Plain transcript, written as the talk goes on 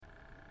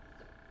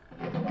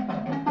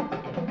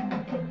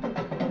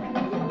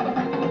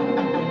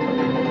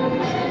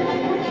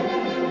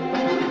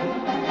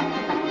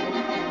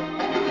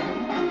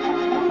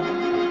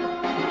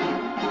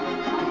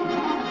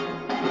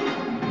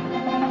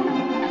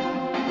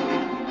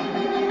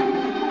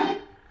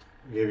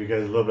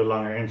guys a little bit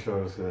longer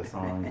intros because that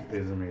song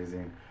is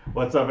amazing.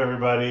 What's up,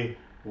 everybody?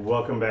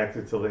 Welcome back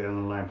to Till the End of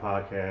the Line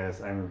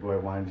podcast. I'm your boy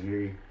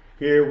Wanji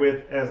here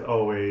with, as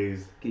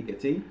always, Kika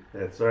T.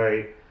 That's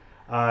right.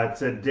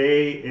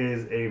 Today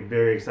is a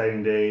very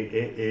exciting day.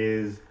 It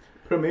is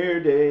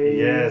Premiere day.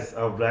 yes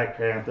of Black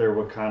Panther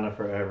Wakanda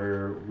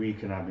Forever. We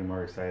cannot be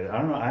more excited. I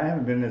don't know. I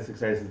haven't been this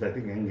excited since I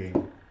think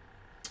Endgame.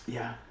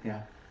 Yeah.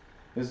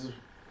 This is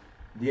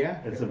yeah.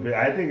 It's a bit.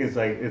 I think it's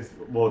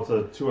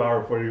a 2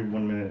 hour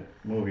 41 minute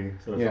movie,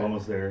 so it's Yeah.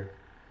 almost there.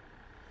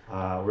 We're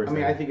I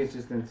mean, I excited. think it's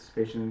just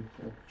anticipation,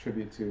 a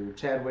tribute to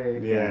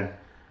Chadwick. Yeah.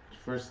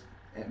 First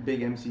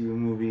big MCU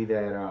movie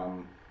that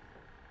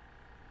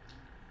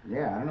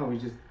yeah, I don't know.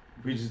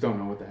 We just don't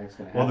know what the heck's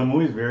gonna Well, the happen.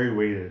 movie's very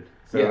weighted,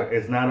 so Yeah.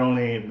 it's not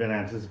only been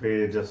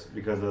anticipated just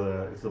because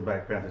it's a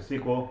Black Panther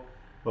sequel,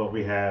 but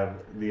we have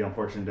the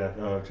unfortunate death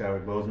of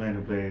Chadwick Boseman,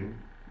 who played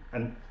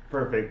a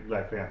perfect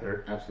Black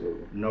Panther.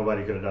 Absolutely.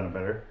 Nobody could have done it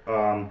better.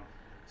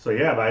 So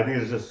yeah, but I think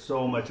there's just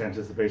so much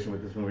anticipation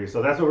with this movie.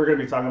 So that's what we're gonna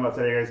be talking about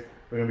today, guys.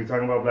 We're gonna be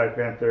talking about Black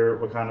Panther,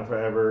 Wakanda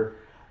Forever,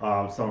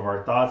 some of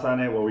our thoughts on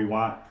it, what we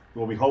want,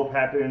 what we hope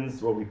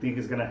happens, what we think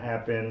is gonna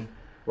happen.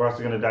 We're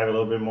also gonna dive a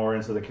little bit more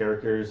into the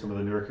characters, some of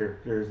the newer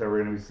characters that we're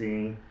gonna be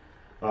seeing.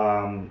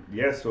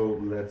 Yeah, so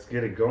let's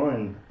get it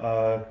going.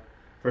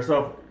 First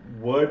off,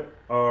 what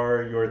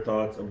are your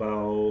thoughts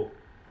about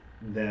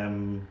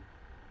them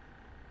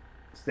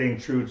staying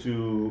true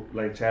to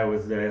like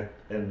Chadwick's death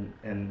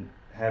and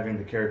having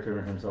the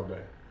character himself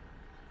die?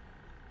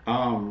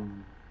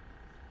 Um.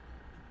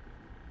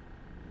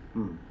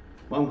 hmm.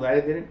 Well, I'm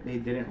glad they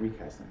didn't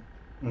recast him.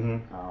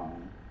 Mm-hmm.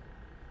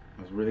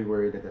 I was really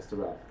worried that that's the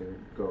route they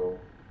would go,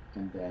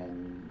 and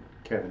then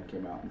Kevin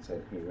came out and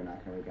said, "Hey, we're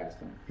not gonna recast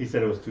him." He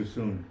said it was too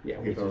soon.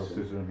 Yeah, He way thought it too was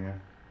soon. too soon.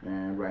 Yeah.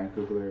 And Ryan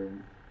Coogler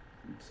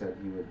said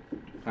he would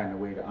find a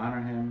way to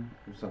honor him.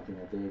 It was something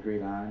that they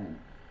agreed on,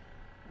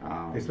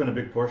 and They spent a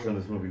big portion of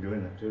this movie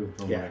doing that too,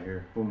 from what yeah, I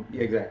hear. boom,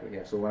 yeah, exactly,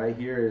 yeah. So what I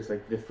hear is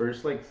like the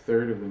first like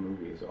third of the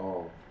movie is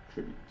all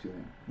tribute to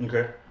him.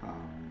 Okay.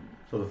 Um,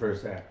 So the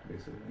first act,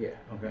 basically. yeah,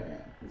 Okay. yeah,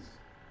 it's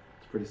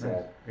pretty Nice.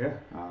 sad. Yeah.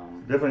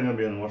 Um, Definitely gonna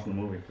be watching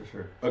the movie for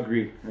sure.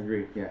 agreed.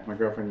 Yeah, my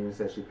girlfriend even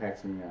said she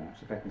packed me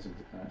some tissue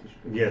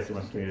paper. Yes,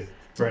 much needed.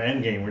 For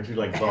Endgame, weren't you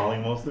like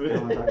bawling most of I it?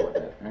 don't want to talk about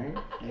that, right?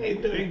 Hey,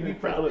 dude, be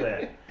proud of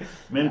that.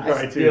 Men I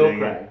cry too. still dang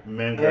cry it.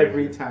 Men cry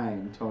every too.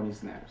 time Tony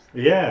snaps.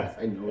 Yeah.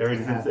 I know it's Ever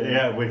gonna since happen.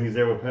 yeah, when he's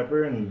there with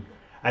Pepper, and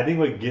I think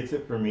what gets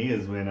it for me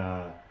is when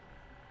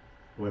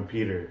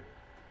Peter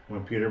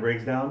when Peter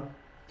breaks down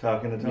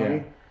talking to Tony,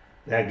 Yeah.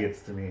 that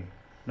gets to me.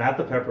 Not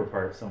the Pepper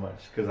part so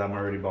much because I'm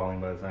already bawling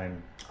by the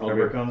time Okay.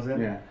 Pepper comes in.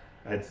 Yeah.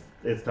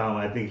 It's Tom.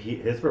 I think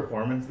his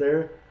performance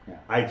there. Yeah.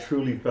 I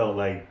truly felt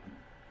like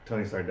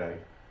Tony Stark died.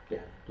 Yeah.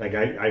 Like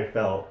I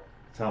felt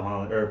Tom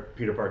Holland or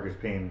Peter Parker's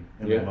pain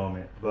in Yeah. that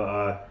moment.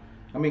 But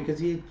I mean, because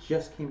he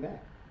just came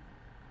back.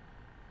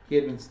 He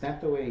had been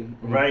snapped away. and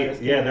he right, just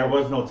came yeah, there back.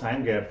 was no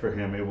time gap for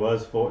him. It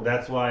was for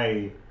that's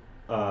why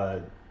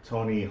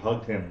Tony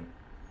hugged him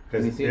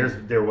And he because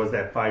seen there was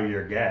that 5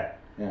 year gap,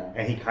 Yeah.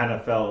 and he kind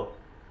of felt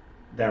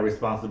that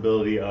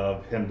responsibility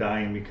of him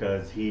dying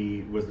because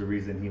he was the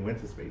reason he went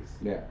to space.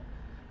 Yeah.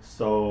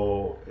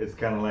 So it's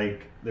kind of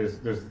like there's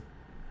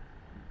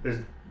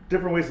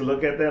different ways to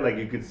look at that. Like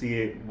you could see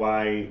it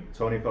why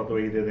Tony felt the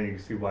way he did, and you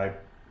can see why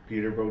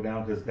Peter broke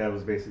down because that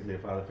was basically a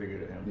father figure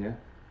to him, Yeah.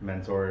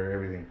 mentor,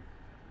 everything.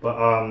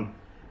 But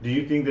do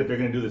you think that they're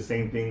gonna do the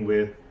same thing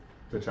with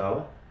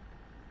T'Challa?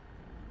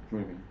 What do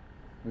you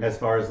mean? As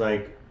far as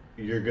like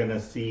you're gonna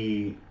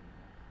see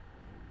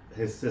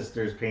his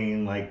sister's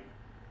pain, like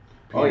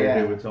Peter Oh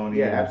yeah. did with Tony.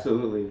 Yeah, and-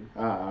 absolutely.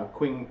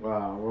 Queen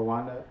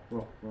Rwanda.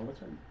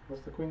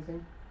 What's the queen's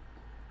name?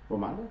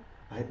 Rwanda.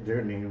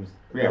 Their names.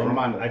 Yeah, I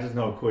Ramonda. I just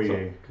know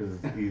Okoye because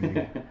it's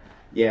easy.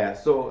 Yeah.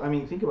 So I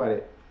mean, think about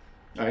it.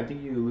 I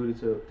think you alluded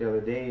to it the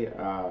other day.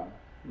 I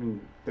mean,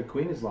 the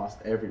queen has lost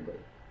everybody.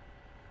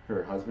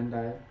 Her husband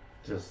died.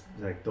 Just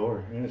like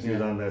Thor. Yeah, she's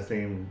Yeah. on that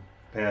same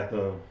path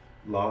of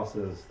loss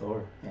as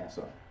Thor. Yeah.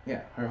 So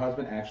yeah, her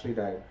husband actually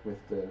died with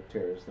the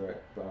terrorist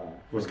threat.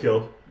 Was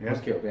killed. Yeah.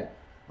 Was killed. Yeah.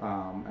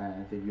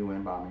 At the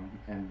UN bombing,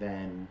 and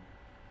then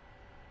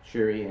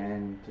Shuri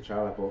and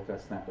T'Challa both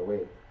got snapped away.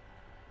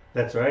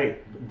 That's right.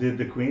 Did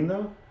the Queen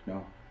though?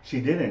 No. She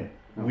didn't.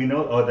 No. We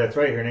know. Oh, that's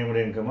right. Her name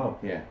didn't come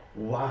up. Yeah.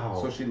 Wow.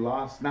 So she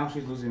lost. Now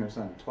she's losing her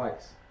son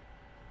twice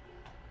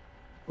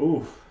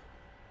Oof.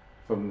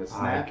 from the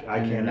snap. I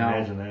and can't now,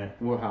 imagine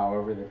that. Well,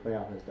 however they play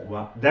out his death.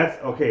 Wow.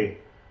 That's okay.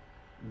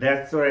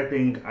 That's what I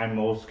think I'm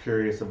most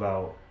curious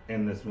about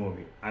in this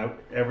movie.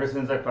 Ever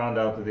since I found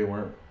out that they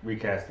weren't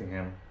recasting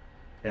him,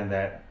 and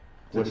that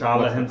What's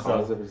T'Challa the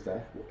himself cause of his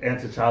death? and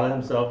T'Challa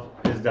himself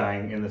is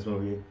dying in this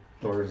movie.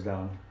 Thor is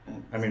down.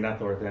 I mean, not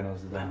Thor. Thanos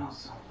is down.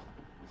 Thanos.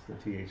 The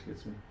TH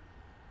gets me.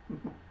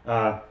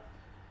 Uh,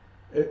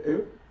 let's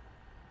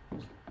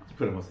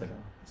put him a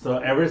second. So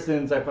ever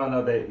since I found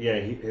out that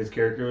his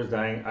character was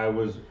dying, I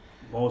was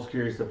most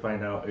curious to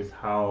find out is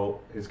how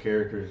his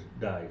character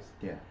dies.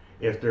 Yeah.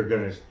 If they're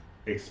gonna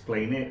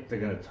explain it, if they're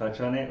gonna touch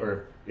on it, or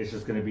if it's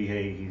just gonna be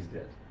hey, he's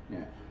dead.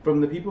 Yeah. From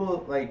the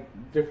people like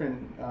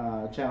different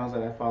channels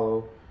that I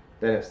follow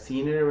that have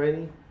seen it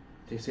already,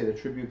 they say the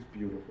tribute's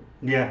beautiful.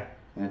 Yeah,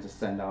 And it's a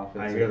send off.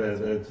 I hear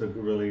that it's a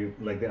really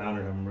like they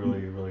honored him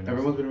really really nice.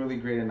 Everyone's been really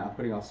great at not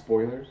putting out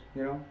spoilers,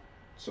 you know.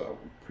 So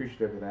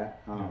appreciative of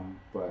that.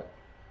 But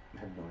I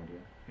have no idea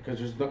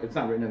because it's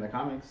not written in the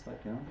comics.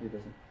 Like it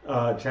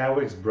doesn't.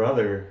 Chadwick's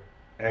brother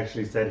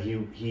actually said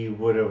he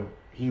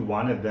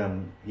wanted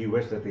them, he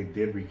wished that they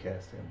did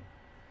recast him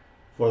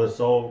for the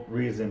sole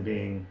reason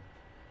being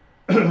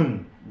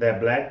that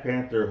Black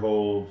Panther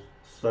holds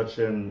such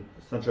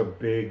a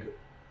big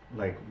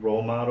like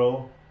role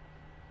model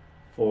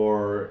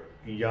for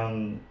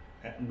young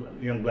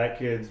black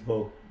kids,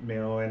 both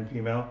male and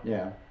female,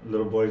 Yeah.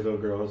 little boys, little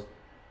girls,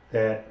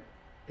 that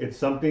it's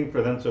something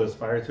for them to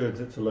aspire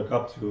to look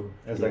up to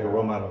as like a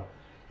role model.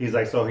 He's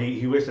like, so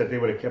he wished that they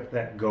would have kept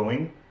that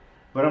going.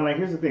 But I'm like,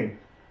 here's the thing.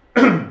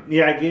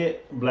 Yeah, I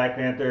get Black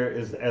Panther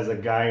is as a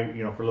guy,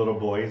 for little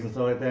boys and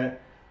stuff like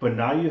that. But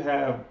now you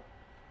have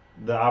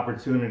the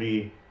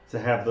opportunity to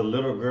have the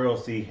little girl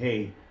see,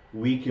 hey,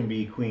 we can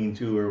be queen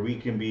too, or we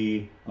can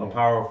be a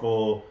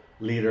powerful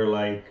leader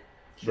like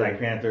Black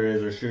Panther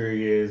is, or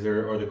Shuri is,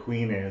 or the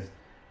Queen is.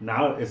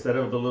 Now instead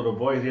of the little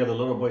boys, the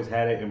little boys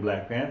had it in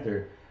Black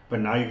Panther, but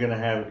now you're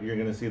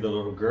gonna see the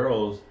little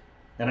girls,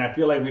 and I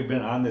feel like we've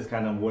been on this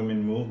kind of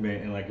women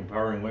movement and like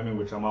empowering women,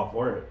 which I'm all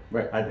for it.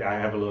 Right. I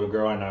have a little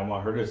girl and I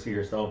want her to see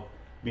herself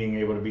being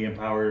able to be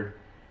empowered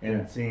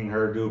and seeing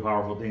her do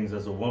powerful things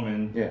as a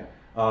woman. Yeah.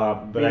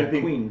 But being I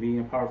think queen, being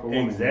a powerful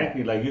woman.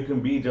 exactly, like you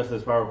can be just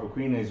as powerful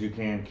queen as you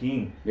can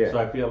king. Yeah. So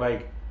I feel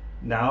like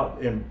now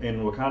in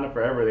Wakanda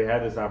Forever they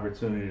had this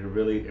opportunity to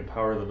really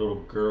empower the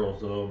little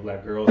girls, the little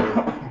black girls.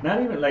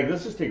 Not even like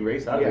let's just take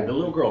race out of it. The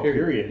little girl,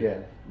 period. Yeah.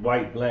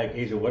 White, black,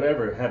 Asian,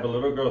 whatever. Have a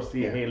little girl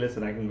see, hey,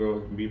 listen, I can grow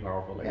and be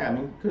powerful. Like I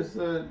mean, because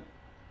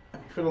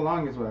for the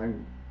longest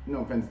one, no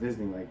offense,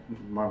 Disney, like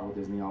Marvel,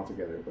 Disney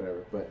altogether,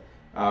 whatever. But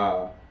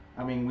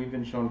I mean, we've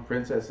been shown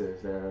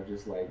princesses that are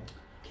just like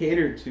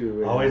catered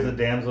to. Always a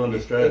damsel in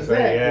distress.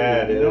 Exactly, right?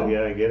 Yeah, dude. You know?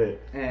 Yeah, I get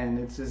it. And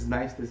it's just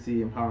nice to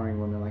see empowering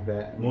women like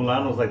that.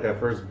 Mulan was like that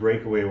first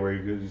breakaway where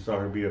you saw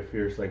her be a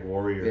fierce like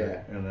warrior.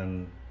 Yeah.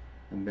 And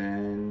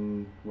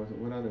then what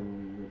other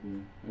movie would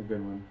be a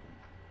good one?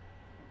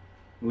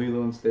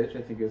 Lilo and Stitch,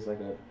 I think, is like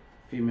a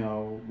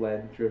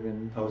female-led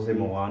driven. I would say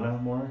Moana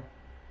more.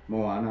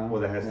 Moana. Well,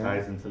 that has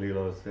ties into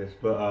Lilo and Stitch.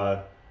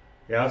 But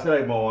yeah, I would say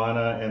like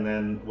Moana, and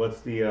then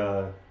what's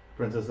the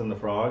Princess and the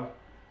Frog?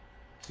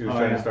 She was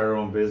trying to start her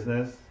own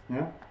business.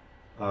 Yeah.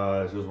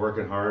 She was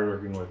working hard,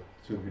 working with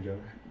Suki Joe.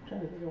 I'm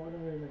trying to think of what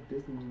other like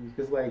Disney movies,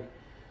 because like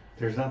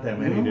there's not that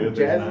many, dude.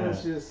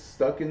 Jasmine's just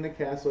stuck in the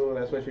castle.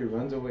 That's why she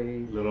runs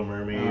away. Little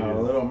Mermaid.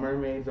 Little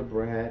Mermaid's a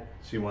brat.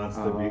 She wants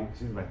to be.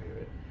 She's my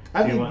favorite.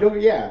 I think,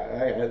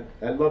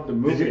 I love the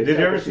movie. Did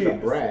you ever see a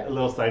brat? A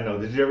little side note?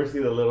 Did you ever see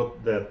the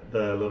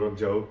little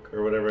joke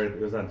or whatever?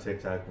 It was on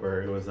TikTok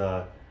where it was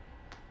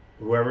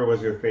whoever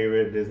was your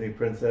favorite Disney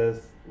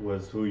princess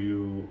was who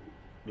you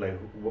like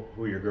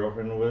who your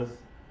girlfriend was,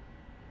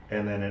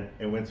 and then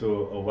it went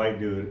to a white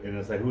dude and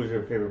it's like, who's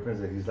your favorite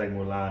princess? He's like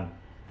Mulan,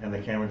 and the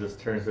camera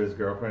just turns to his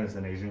girlfriend. It's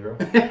an Asian girl.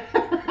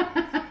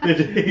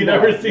 Did you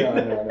never see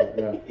that?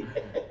 No.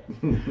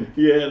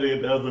 Yeah,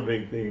 dude, that was a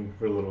big thing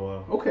for a little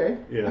while. Okay,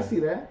 yeah, I see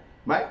that.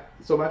 My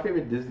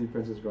favorite Disney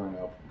princess growing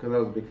up, because I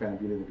was a big fan of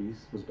Beauty and the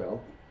Beast, was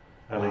Belle.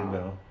 I like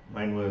Belle.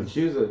 Mine was.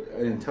 She was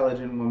an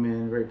intelligent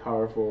woman, very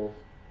powerful.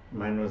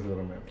 Mine was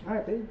Little Mermaid. All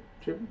right, babe,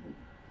 tripping.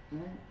 All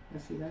right, I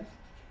see that.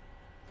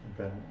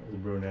 That was a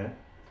brunette.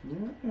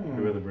 Yeah.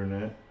 You were the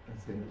brunette.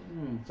 I see.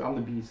 So I'm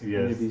the Beast. Yes.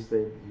 I'm the Beast,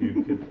 babe.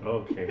 You could.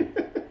 Okay.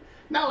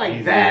 Not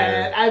like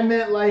that. I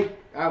meant like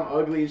I'm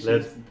ugly.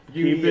 Let's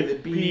keep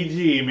it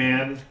PG,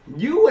 man.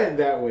 You went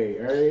that way,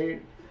 all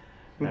right?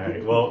 All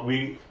right. Well,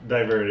 we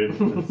diverted.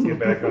 Let's get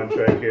back on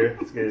track here.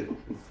 Let's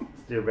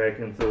steer back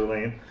into the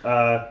lane.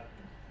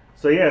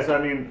 So yeah. So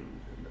I mean,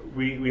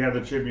 we have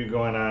the tribute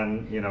going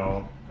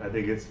on. I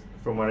think it's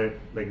from what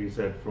like you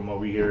said, from what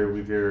we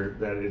hear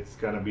that it's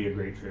gonna be a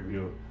great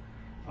tribute.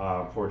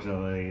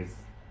 Fortunately, it's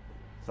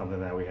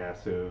something that we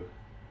have to.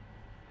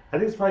 I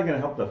think it's probably going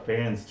to help the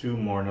fans too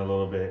mourn a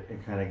little bit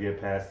and kind of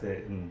get past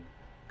it, and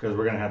because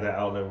we're going to have that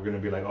outlet, we're going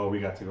to be like, oh, we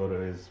got to go to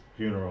his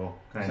funeral,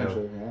 kind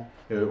of.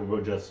 Yeah. It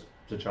was just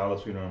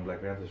T'Challa's funeral and Black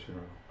Panther's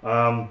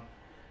funeral.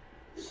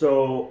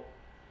 So,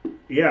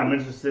 yeah, I'm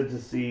interested to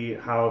see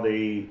how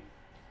they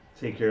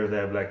take care of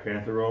that Black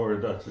Panther role, or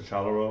the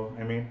T'Challa role,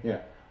 I mean. Yeah.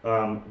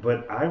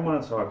 But I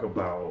want to talk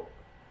about,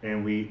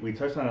 and we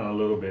touched on it a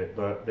little bit,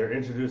 but they're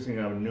introducing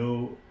a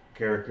new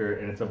character,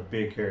 and it's a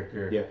big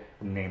character,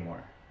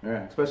 Namor.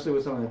 Yeah, especially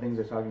with some of the things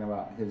they're talking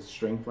about, his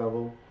strength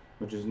level,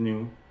 which is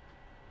new.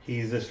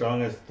 He's the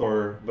strongest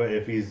Thor, but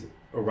if he's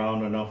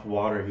around enough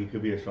water, he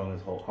could be as strong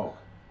as Hulk.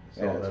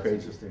 So yeah, that's crazy.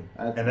 Interesting.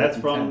 That's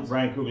from intense.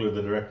 Ryan Coogler,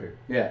 the director.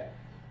 Yeah.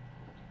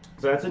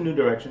 So that's a new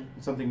direction,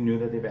 something new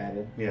that they've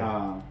added.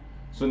 Yeah.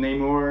 So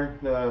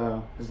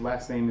Namor, his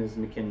last name is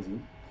McKenzie.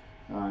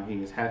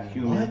 He is half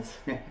human.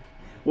 What?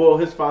 Well,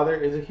 his father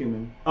is a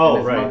human, and Oh,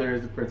 his right. mother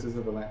is the princess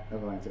of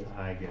Atlantis.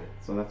 I get it.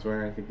 So that's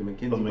where I think the But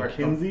McKinsey part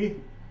comes. McKinsey,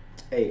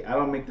 Hey, I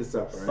don't make this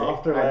up, all right?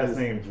 softer I last just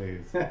name,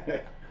 please.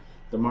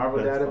 the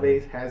Marvel That's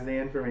database funny. has the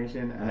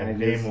information, and I Like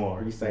just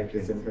Namor, recite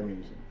this McKinsey.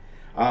 information.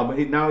 But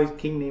now he's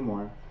King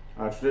Namor.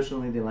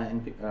 Traditionally, the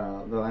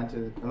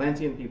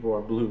Atlantean people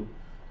are blue,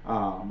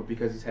 but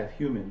because he's half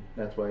human,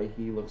 that's why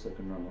he looks like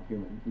a normal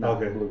human,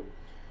 not Okay. blue.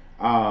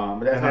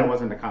 But that's And how it then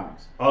was in the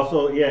comics.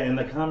 also, yeah, in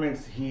the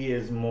comics, he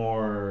is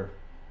more.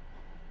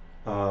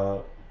 Uh,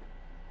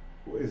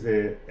 is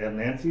it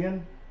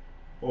Atlantean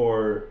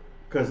or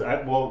because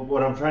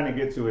what I'm trying to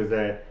get to is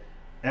that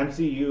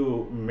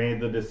MCU made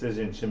the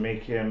decision to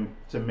make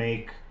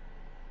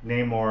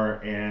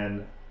Namor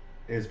and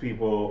his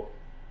people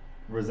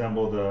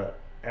resemble the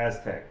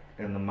Aztec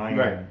and the Right.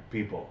 Mayan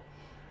people.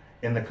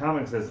 In the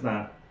comics, that's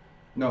not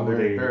No, who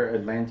they they're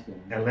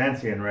Atlantean.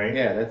 Atlantean, right?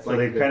 Yeah, that's so like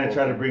they their kind of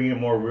try to culture. bring it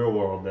more real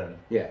world then.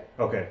 Yeah.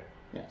 Okay.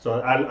 Yeah. So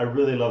I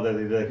really love that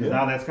they did that because Yeah.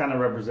 now that's kind of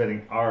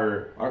representing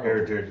our Our culture.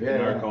 heritage Yeah,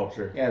 and yeah. our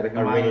culture. Yeah, like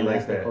the I Mayan really and like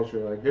Aztec that. culture.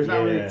 Like, there's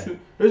not really Yeah.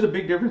 there's a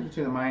big difference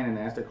between the Mayan and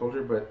Aztec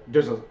culture, but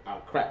there's a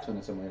crap ton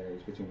of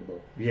similarities between the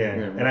both. Yeah, You know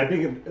what I mean? and I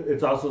think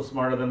it's also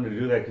smart of them to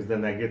do that because then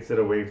that gets it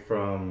away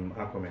from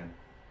Aquaman.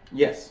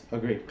 Yes,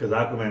 agreed. Because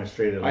Aquaman is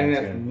straight I think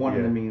Atlantean. that's one yeah.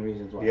 of the main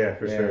reasons why. Yeah,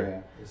 for sure. Yeah.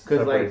 It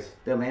Because like separates-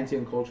 the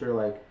Atlantean culture,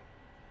 like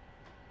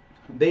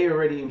they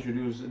already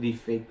introduced the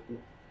fake.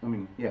 I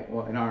mean, yeah,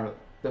 well,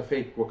 the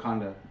fake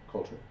Wakanda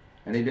culture,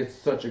 and they did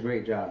such a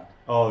great job.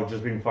 Oh,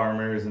 just being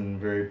farmers and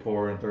very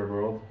poor in third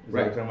world. Is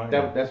Right. that what you're talking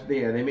about? That's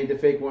they made the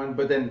fake one,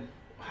 but then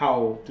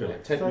how They're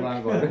like,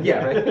 technological? "Psych."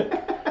 Yeah,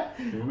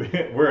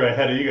 right. We're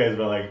ahead of you guys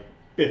by like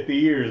 50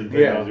 years in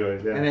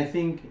technology. Yeah. And I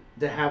think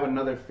to have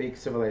another fake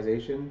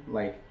civilization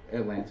like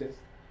Atlantis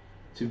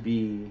to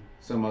be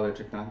some other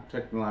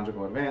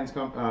technological advanced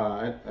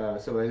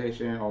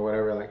civilization or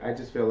whatever, like I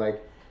just feel like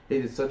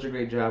they did such a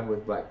great job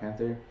with Black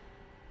Panther.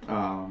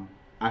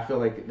 I feel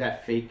like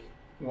that fake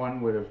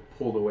one would have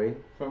pulled away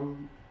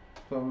from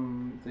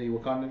the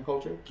Wakandan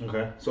culture.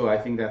 Okay. So I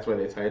think that's why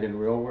they tied in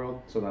real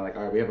world. So they're like,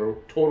 all right, we have a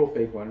total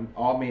fake one,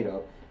 all made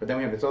up, but then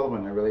we have this other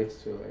one that relates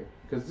to like,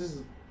 because this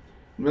is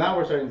now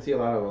we're starting to see a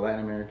lot of the Latin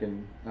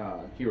American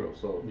heroes.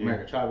 So Yeah.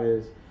 America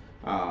Chavez,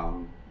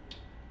 now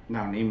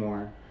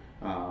Namor,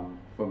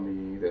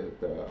 from the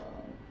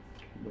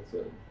what's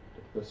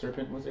the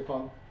serpent? What's it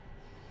called?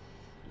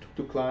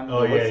 Tuklan.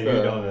 Oh, yeah, you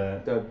know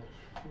that. The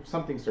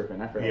something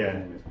serpent. I forgot what Yeah. the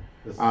name is.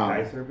 The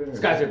Sky Serpent? or-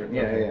 Sky serpent.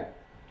 Yeah, Okay. yeah.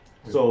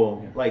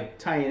 So Yeah. like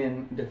tying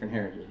in different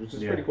heritages, which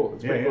is Yeah. pretty cool.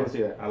 It's Yeah, pretty cool yeah. to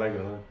see that. I like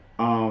it a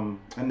lot.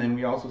 And then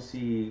we also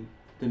see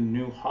the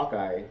new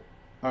Hawkeye.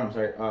 Oh, I'm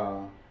sorry.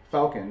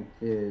 Falcon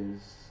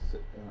is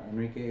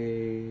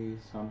Enrique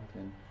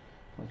something.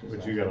 What's his But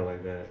last you gotta name?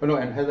 like that. Oh no,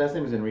 and his last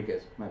name is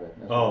Enriquez. My bad.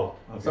 That's Oh,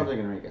 right. okay. Something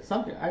Enriquez.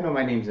 Something. I know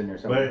my name's in there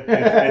But somewhere.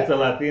 it's a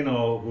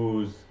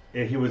Latino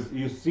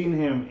you've seen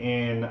him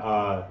in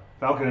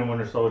Falcon and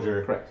Winter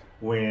Soldier. Correct.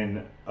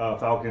 When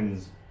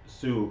Falcon's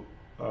suit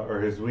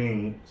or his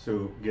wing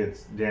suit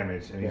gets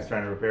damaged and he's Yeah.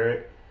 trying to repair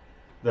it.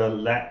 The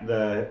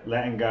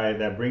Latin guy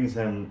that brings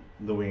him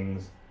the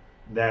wings,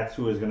 that's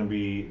who is going to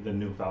be the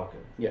new Falcon.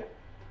 Yeah.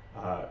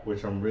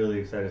 Which I'm really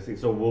excited to see.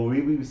 So will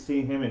we be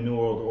seeing him in New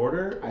World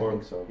Order? I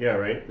think so. Yeah,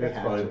 right. They That's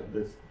have probably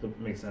to. that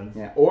makes sense.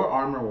 Yeah. Or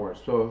Armor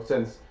Wars. So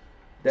since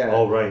that.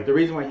 Oh, right. The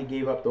reason why he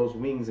gave up those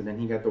wings and then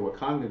he got the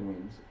Wakandan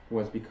wings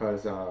was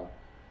because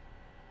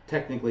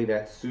technically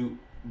that suit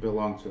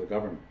belonged to the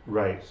government.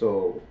 Right.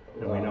 So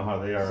And we know how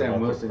they are Sam about their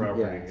Wilson,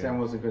 property, yeah, yeah. Sam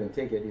Wilson couldn't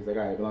take it. He's like,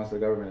 all right, it belongs to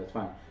the government. It's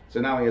fine. So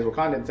now he has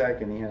Wakandan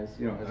tech and he has,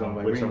 his own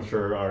Which I'm vibranium.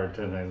 sure are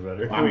 10 times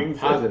better. I'm wings.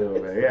 positive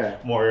of it. Yeah.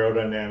 More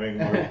aerodynamic,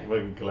 more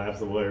fucking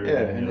collapsible. Yeah,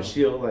 everything, and you the know.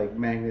 shield like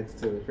magnets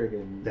to the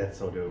freaking. That's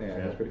so dope. Yeah,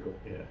 that's pretty cool.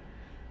 Yeah.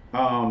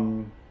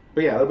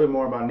 But yeah, a little bit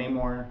more about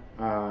Namor.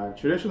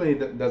 Traditionally,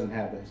 doesn't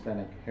have the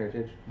Hispanic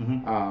heritage.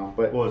 Mhm.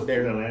 But Well, it's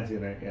they're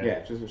Atlantean, right?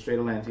 yeah, just a straight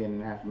Atlantean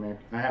and half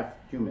American, half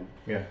human.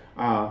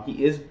 Yeah.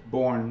 He is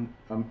born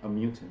a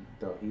mutant,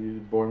 though. He was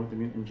born with the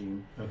mutant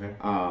gene. Okay.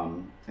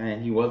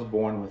 And he was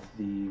born with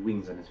the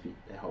wings on his feet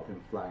that help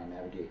him fly and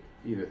navigate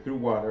either through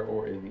water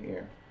or in the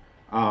air.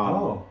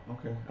 Oh,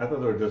 okay. I thought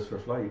they were just for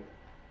flight.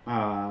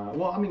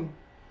 Well, I mean,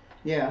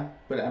 yeah,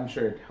 but I'm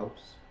sure it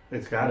helps.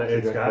 It's got to.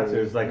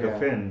 It's like a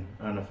fin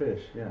on a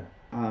fish. Yeah.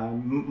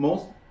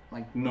 Most,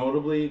 like,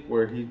 notably,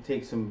 where he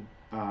takes some,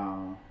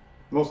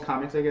 most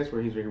comics, I guess,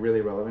 where he's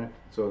really relevant.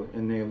 So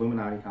in the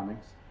Illuminati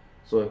comics.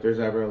 So if there's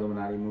ever a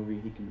Illuminati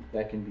movie,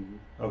 that can be.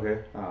 Okay.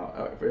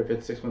 If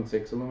it's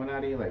 616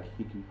 Illuminati, like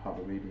he can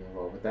probably be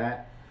involved with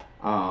that.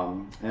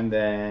 And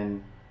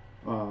then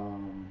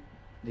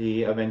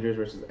the Avengers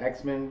versus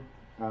X-Men,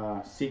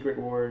 Secret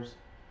Wars,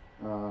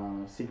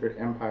 Secret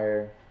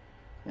Empire,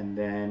 and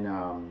then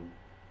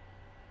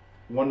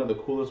one of the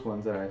coolest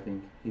ones that I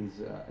think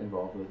he's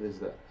involved with is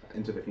the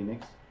Into the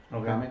Phoenix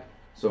comic.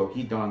 So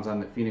he dawns on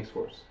the Phoenix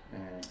Force,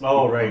 and he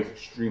becomes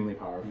extremely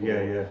powerful.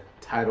 Yeah.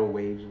 Tidal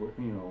waves,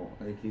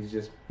 like he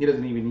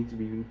doesn't even need to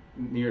be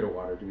near the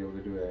water to be able to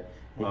do that.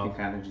 He can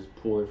kind of just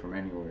pull it from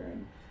anywhere,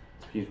 and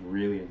he's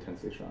really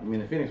intensely strong. I mean,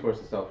 the Phoenix Force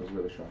itself is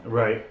really strong.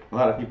 Right. A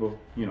lot of people,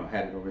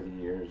 had it over the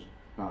years.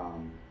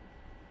 Um,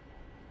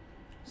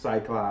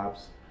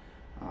 Cyclops,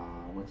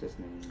 what's his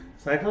name?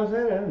 Cyclops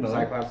had it? I didn't know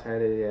that. Cyclops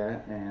had it,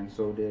 yeah, and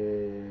so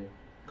did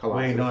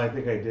Colossus. Wait, no, I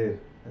think I did.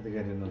 I think I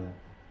did know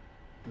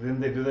that. Didn't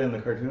they do that in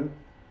the cartoon?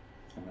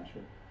 I'm not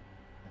sure.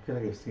 I feel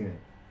like I've seen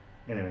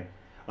it. Anyway.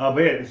 But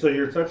yeah, so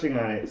you're touching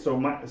on it. So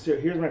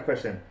here's my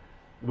question.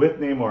 With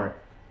Namor,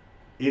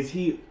 is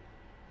he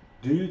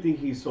do you think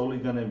he's solely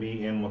gonna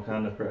be in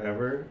Wakanda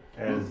forever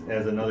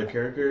as another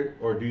character,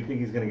 or do you think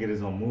he's gonna get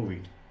his own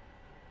movie?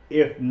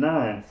 If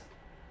not,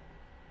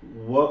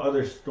 what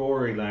other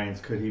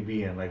storylines could he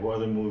be in? Like what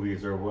other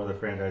movies or what other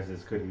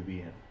franchises could he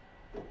be in?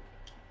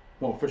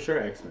 Well, for sure,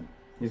 X-Men.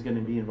 He's going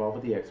to be involved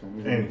with the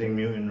X-Men. Anything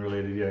mutant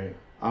related, yeah.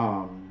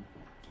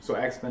 So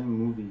X-Men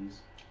movies.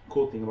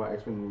 Cool thing about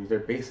X-Men movies, they're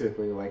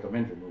basically like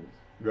Avenger movies.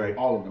 Right.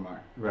 All of them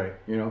are. Right.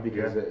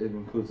 Because it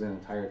includes an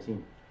entire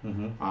team.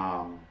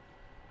 Mm-hmm.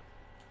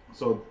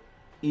 So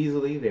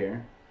easily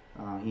there.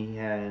 He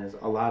has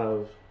a lot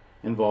of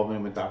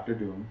involvement with Doctor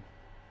Doom.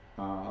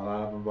 A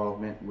lot of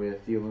involvement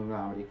with the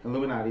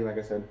Illuminati, like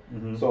I said.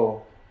 Mm-hmm.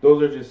 So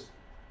those are just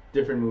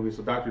different movies.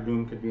 So Doctor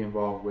Doom could be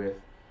involved with,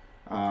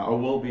 or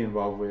will be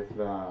involved with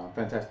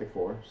Fantastic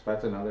Four. So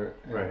that's another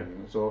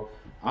avenue. So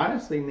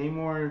honestly,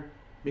 Namor,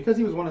 because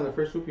he was one of the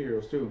first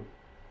superheroes too,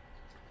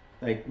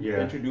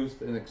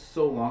 introduced like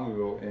so long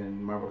ago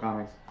in Marvel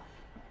Comics,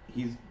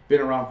 he's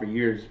been around for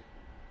years.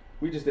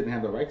 We just didn't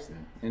have the rights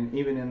then. And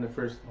even in the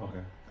first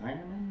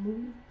Iron Man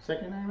movie,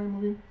 second Iron Man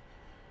movie,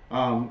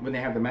 when they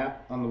have the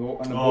map on the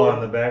board,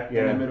 on the back,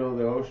 in the middle of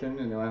the ocean,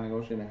 in the Atlantic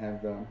Ocean,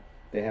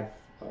 they have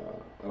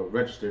a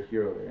registered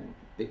hero there. And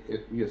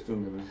we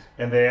assumed it was.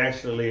 And they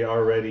actually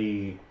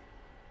already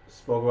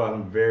spoke about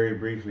him very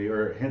briefly,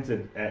 or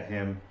hinted at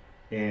him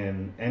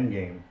in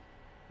Endgame,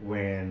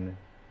 when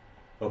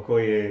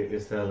Okoye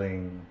is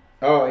telling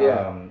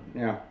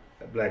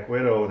Black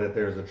Widow that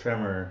there's a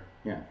tremor.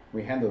 Yeah,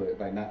 we handled it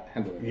by not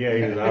handling it.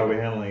 Yeah, he's like, we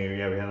handling it.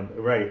 Yeah, we handled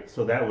it. Right.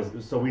 So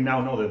we now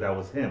know that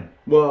was him.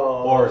 Well,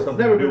 or something it's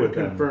never to do been with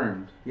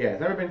confirmed. them. Yeah, it's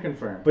never been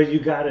confirmed. But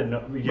you gotta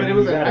know. But it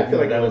was. I feel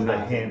like that was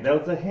a hint. That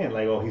was a hint.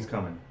 Like, oh, he's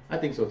coming. I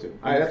think so too.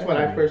 That's what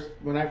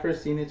when I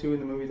first seen it too in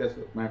the movie. That's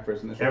my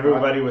first initial.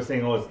 Everybody was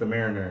saying, oh, it's the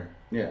Mariner.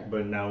 Yeah.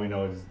 But now we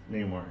know it's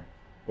Namor.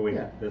 But wait,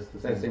 that's the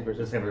same person.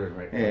 The same person,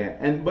 right?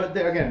 Yeah. But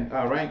again,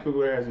 Ryan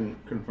Coogler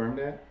hasn't confirmed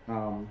that.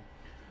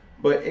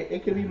 But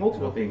it could be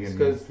multiple things. It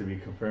needs to be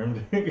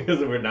confirmed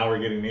because we're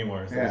getting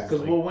Namor. So yeah,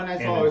 because when I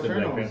saw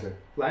Eternals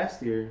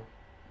last year,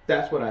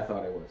 that's what I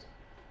thought it was.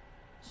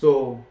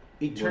 So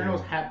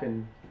Eternals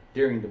happened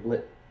during the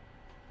blip,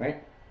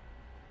 right?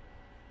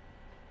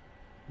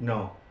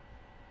 No,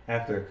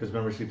 after, because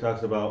remember she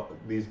talks about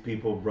these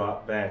people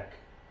brought back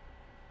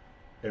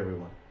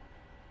everyone.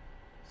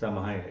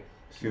 Salma Hayek.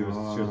 She was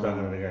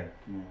talking to the guy.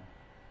 Yeah.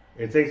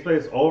 It takes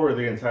place over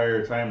the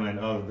entire timeline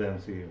of the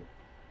MCU.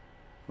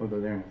 Oh, they're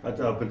there.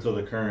 Up until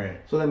the current.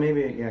 So then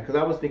maybe because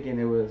I was thinking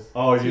it was.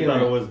 Oh, you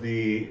thought it was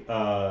the.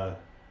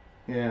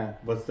 Yeah.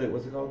 What's it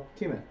called?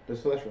 Tiamat, the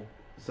Celestial.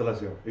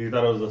 Celestial. You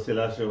thought it was the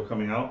Celestial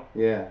coming out?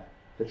 Yeah,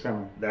 the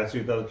tremor. That's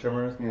what you thought the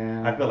tremor is?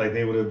 Yeah. I felt like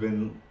they would have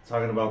been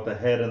talking about the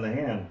head and the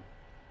hand.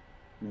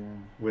 Yeah.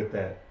 With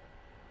that.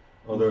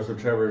 Oh, there were some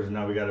tremors, and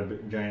now we got a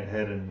giant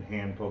head and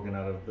hand poking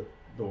out of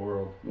the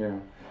world. Yeah.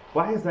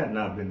 Why has that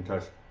not been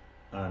touched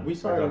on? We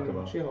saw it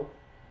in She-Hulk.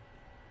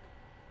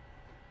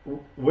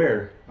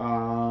 Where?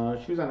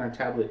 She was on her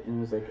tablet and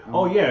it was like.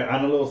 Oh yeah,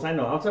 on a little side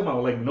note, I'm talking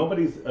about like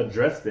nobody's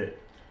addressed it.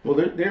 Well,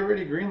 they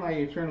already greenlight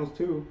Eternals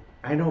too.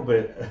 I know,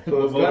 but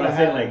so what I'm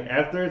saying, like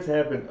after it's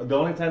happened, the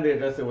only time they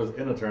addressed it was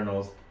in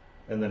Eternals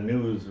and the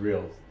news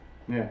reels.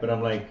 Yeah. But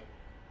I'm like,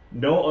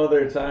 no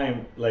other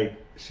time, like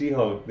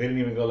She-Hulk, they didn't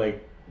even go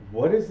like,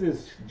 what is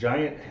this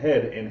giant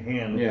head and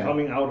hand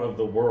coming out of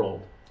the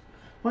world?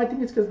 Well, I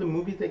think it's because the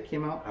movies that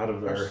came out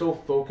of are so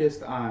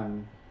focused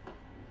on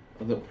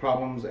the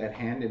problems at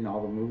hand in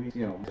all the movies,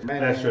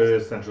 That's true.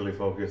 It is centrally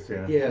focused,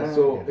 yeah. Yeah,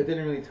 so it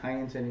didn't really tie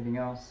into anything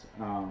else.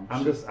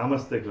 I'm a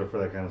stickler for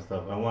that kind of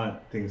stuff. I want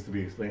things to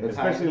be explained,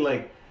 especially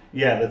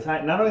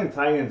not only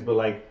tie-ins, but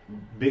like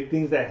big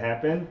things that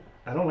happen.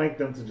 I don't like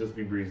them to just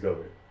be breezed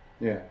over.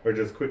 Yeah. Or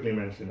just quickly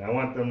mentioned. I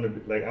want them to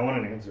be like. I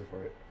want an answer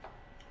for it.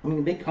 I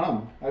mean, they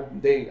come. I've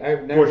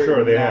never. For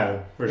sure, they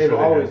have. For sure, they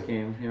always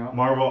came.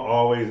 Marvel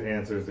always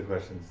answers the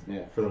questions.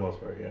 Yeah. For the most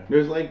part, yeah.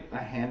 There's like a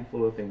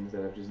handful of things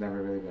that have just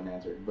never really been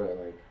answered, but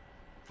like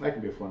that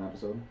could be a fun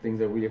episode. Things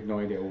that we have no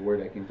idea where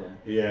that came from.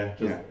 Yeah.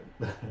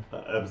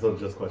 Episode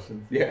just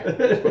questions. Yeah.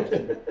 Just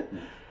questions.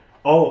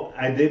 Oh,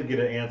 I did get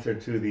an answer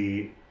to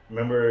the.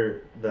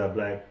 Remember the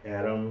Black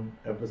Adam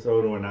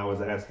episode when I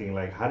was asking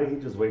like, how did he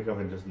just wake up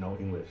and just know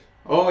English?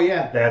 Oh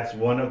yeah. That's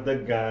one of the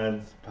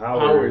God's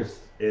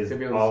powers is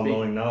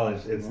all-knowing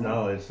knowledge. It's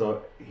knowledge,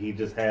 so he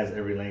just has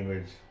every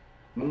language.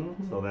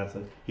 Mm-hmm. So that's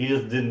it. He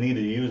just didn't need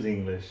to use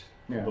English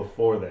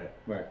before that.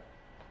 Right.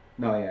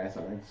 No, yeah, I saw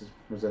it. It's just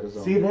Rosetta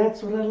See, Zone.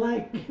 that's what I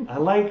like. I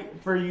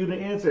like for you to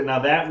answer. Now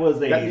that was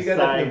That a you got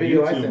that from the side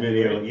video I YouTube sent you,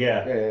 video. right?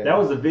 Yeah, Yeah, that yeah,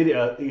 was a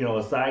video.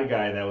 A side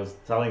guy that was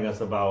telling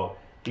us about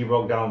he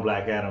broke down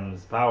Black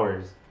Adam's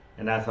powers,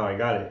 and that's how I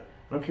got it.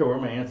 I don't care where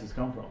my answers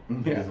come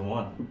from. yeah. I just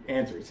one.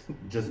 Answers.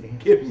 Just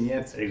answers. Give me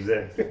answers.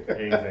 Exactly.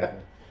 Exactly.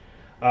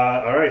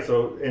 All right.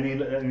 So,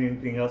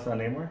 anything else on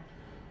Namor?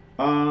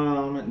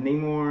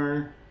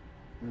 Namor.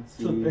 Let's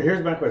see. So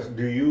here's my question: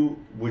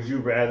 would you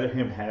rather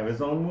him have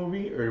his own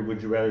movie, or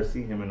would you rather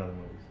see him in other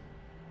movies?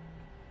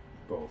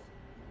 Both.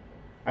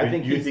 Do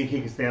you think he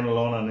can stand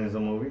alone on his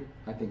own movie,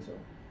 I think so.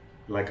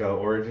 like a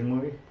origin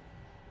movie,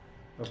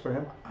 for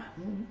him?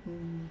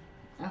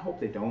 I hope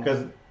they don't.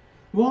 Because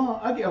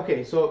Well,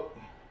 okay. So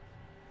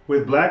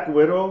with Black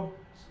Widow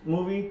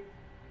movie,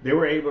 they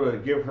were able to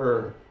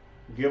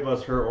give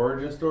us her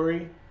origin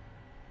story,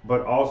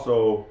 but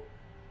also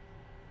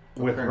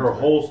with current her story.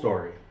 whole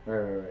story.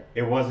 right.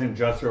 It wasn't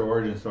just her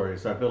origin story.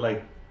 So I feel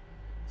like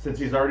since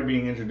he's already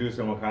being introduced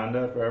in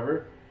Wakanda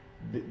Forever,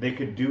 they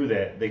could do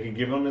that. They could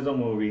give him his own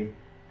movie,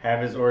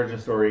 have his origin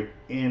story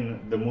in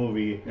the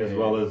movie as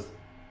well as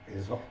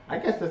his. I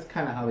guess that's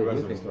kind of how they rest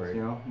do of the things. story.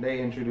 You know, they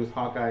introduced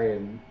Hawkeye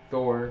and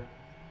Thor.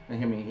 I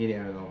mean, he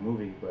didn't have his own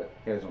movie, but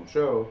he had his own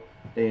show.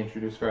 They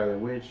introduced Scarlet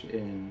Witch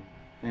and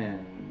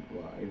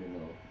even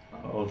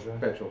though Ultra.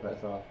 Petrol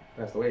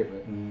passed away,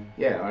 but Mhm.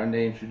 yeah, and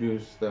they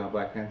introduced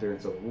Black Panther in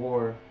Civil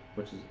War,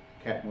 which is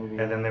a cat movie.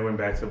 And then they went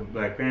back to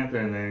Black Panther,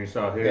 and then you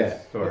saw his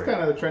story. That's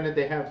kind of the trend that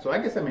they have. So I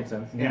guess that makes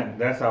sense. Yeah,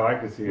 that's how I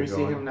could see it We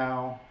going. see him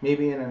now,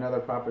 maybe in another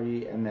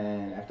property, and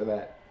then after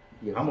that,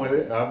 I'm with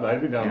it.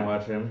 I'd be down to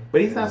watch him.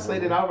 But he's not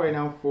slated out right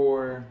now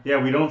for.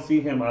 Yeah, we don't see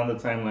him on the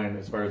timeline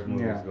as far as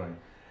movies Yeah. going.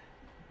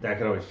 That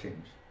could always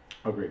change.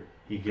 Agreed.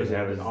 He could 'Cause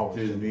have it his always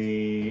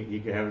Disney. He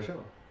could have a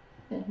show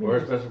Yeah, or a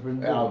maybe. special I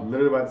presentation. was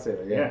literally about to say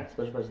that. Yeah. Yeah.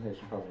 Special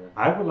presentation, probably.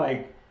 I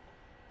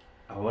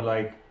would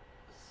like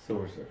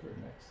Silver Surfer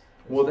next.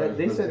 Well, As far as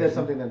they said presentation. that's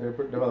something that they're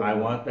developing. I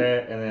want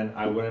that, and then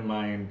I wouldn't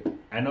mind.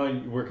 I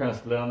know we're kind of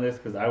split on this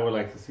because I would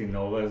like to see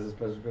Nova as a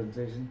special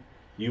presentation.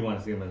 You want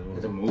to see him as a movie?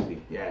 It's a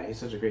movie. Yeah, he's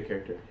such a great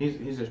character.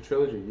 He's a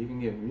trilogy. You can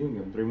give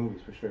him 3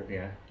 movies for sure.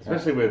 Yeah,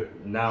 especially with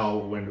now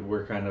when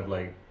we're kind of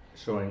like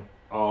showing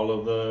all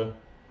of the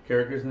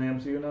characters in the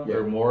MCU now, Yeah.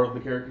 or more of the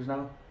characters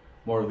now,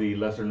 more of the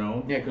lesser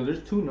known. Yeah, because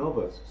there's 2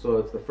 Novas. So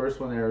it's the first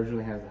one that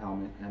originally has the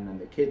helmet, and then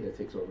the kid that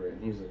takes over it,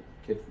 and he's a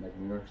kid from like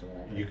New York or something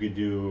like that. You could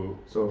do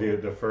So-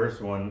 the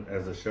first one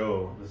as a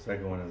show, the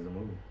second one as the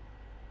movie,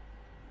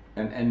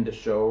 And end the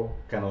show.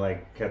 kind of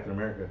like Captain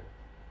America,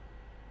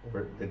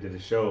 where they did a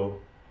show.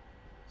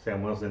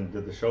 Sam Wilson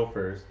did the show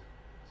first,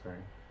 sorry,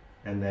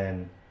 and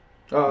then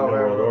Oh, New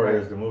right, World right, Order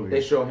right. is the movie.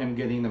 They show him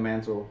getting the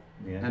mantle,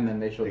 Yeah. and then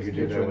they show They the could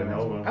kid do that showing the with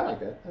mantle. Nova. I like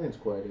that. I think it's a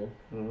cool idea.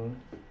 Mhm.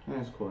 I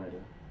think it's a cool idea.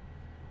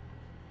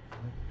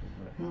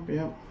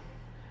 Yep.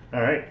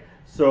 All right.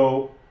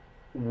 So,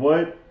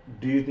 what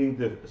do you think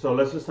So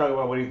let's just talk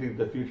about what do you think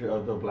the future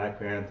of the Black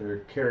Panther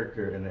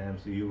character in the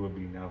MCU would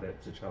be now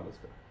that T'Challa's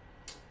gone.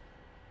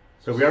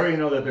 So we already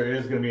know that there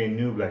is going to be a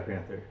new Black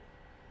Panther,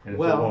 and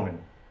it's a woman.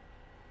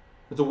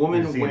 It's a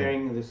woman You've seen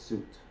wearing the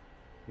suit.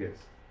 Yes.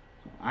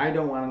 I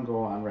don't want to go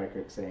on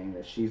record saying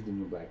that she's the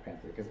new Black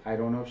Panther because I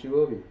don't know if she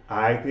will be.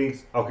 I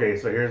think. Okay.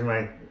 So here's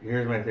my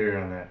theory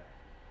on that.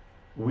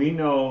 We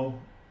know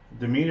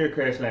the meteor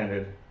crash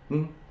landed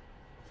full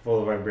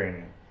of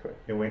vibranium. Correct.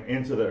 It went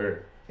into the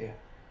earth. Yeah.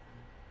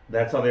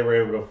 That's how they were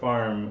able to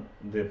farm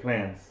the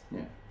plants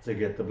Yeah. to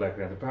get the Black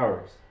Panther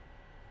powers.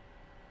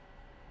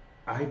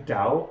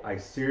 I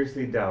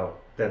seriously doubt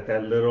that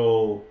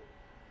little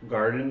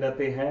garden that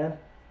they had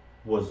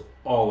was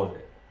all of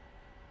it.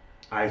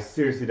 I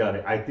seriously doubt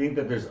it. I think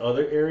that there's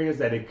other areas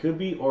that it could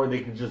be, or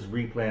they could just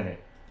replant it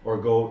or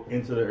go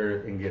into the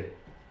earth and get it.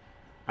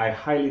 I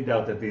highly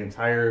doubt that the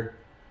entire,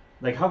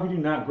 like, how could you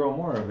not grow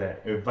more of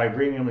that if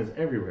vibranium is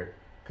everywhere?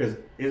 Because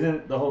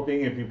isn't the whole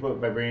thing if you put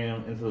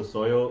vibranium into the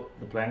soil,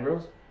 the plant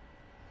grows?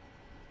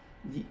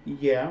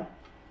 Yeah.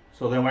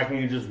 So then why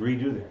can't you just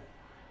redo that?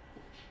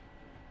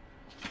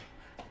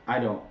 I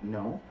don't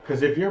know.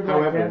 Because if you're Black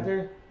However-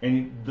 Panther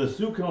and the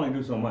suit can only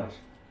do so much,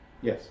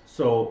 Yes.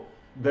 so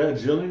the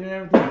agility and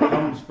everything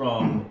comes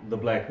from the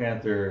Black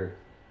Panther.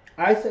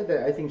 I said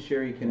that I think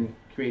Sherry can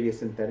create a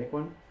synthetic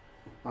one,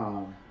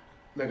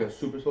 like a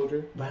super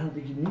soldier. But I don't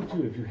think you need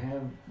to if you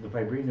have the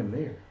vibranium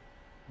there.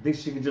 I think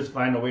she could just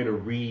find a way to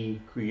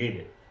recreate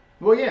it.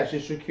 Well, yeah, she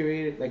should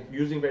create it like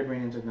using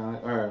vibranium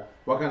technology or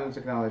Wakanda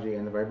technology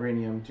and the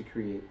vibranium to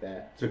create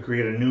that To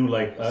create a new,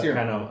 like, serum.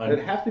 kind of.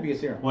 It'd have to be a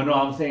serum. Well, no,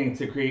 I'm saying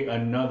to create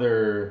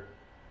another.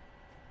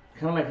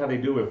 Kind of like how they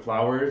do with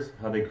flowers,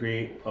 how they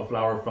create a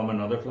flower from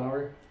another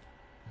flower.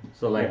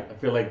 So, like, Yeah. I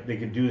feel like they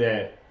could do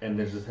that and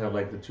then just have,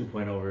 like, the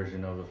 2.0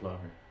 version of the flower.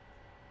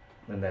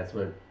 And that's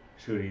what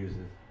Shuri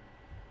uses.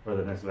 Or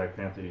the next Black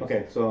Panther uses.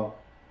 Okay, so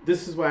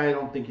this is why I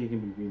don't think it can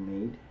be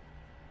remade.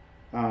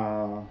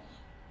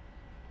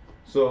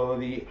 So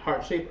the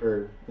heart-shaped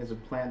herb is a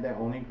plant that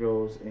only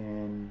grows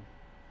in,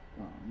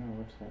 oh no,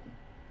 what's happening?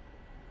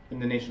 In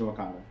the nation of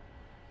Wakanda.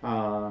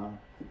 Uh,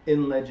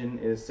 in legend,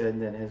 it is said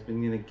that it has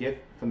been given a gift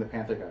from the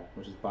Panther God,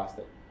 which is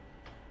Bostic.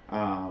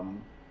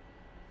 Um,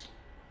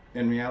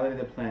 in reality,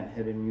 the plant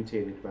had been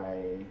mutated by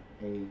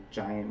a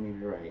giant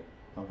meteorite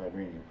of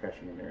vibranium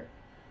crashing in the earth.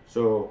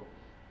 So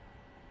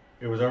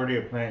It was already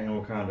a plant in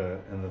Wakanda,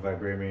 and the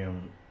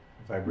vibranium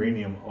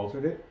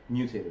altered it,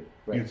 mutated,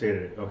 right?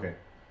 mutated it. Okay.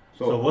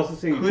 So So what's to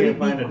say you could can't it be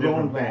find a grown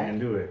different plant back? and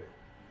do it?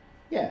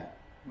 Yeah,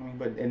 I mean,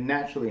 but it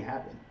naturally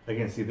happened.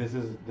 Again, see, this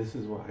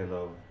is what I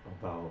love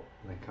about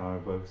like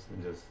comic books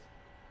and just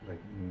like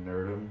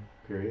nerdum.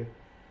 Period.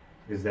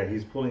 Is that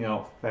he's pulling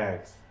out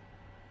facts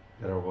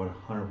that are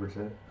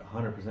 100%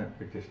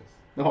 fictitious.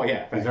 Oh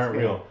yeah, These facts, aren't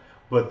yeah. real,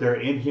 but they're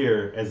in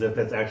here as if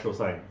that's actual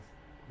science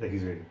that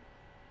he's reading.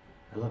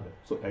 I love it.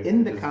 So I,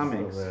 in the this is the stuff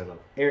comics, that I love.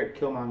 Eric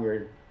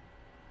Killmonger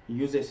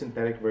used a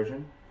synthetic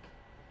version,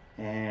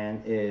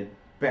 and it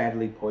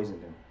badly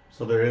poisoned him.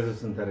 So there is a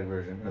synthetic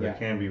version, or there Yeah.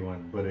 can be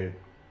one, but it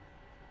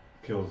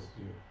kills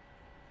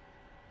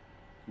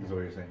you. Is what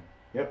you're saying.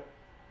 Yep.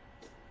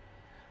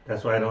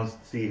 That's why I don't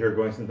see her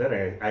going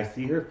synthetic. I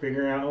see her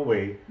figuring out a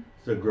way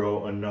to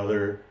grow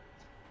another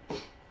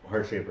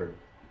heart shaped herb.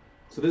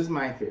 So this is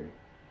my theory.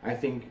 I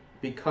think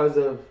because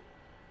of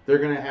they're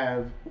gonna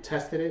have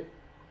tested it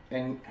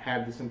and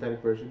have the synthetic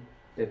version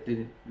that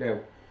didn't.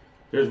 That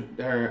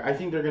I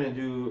think they're gonna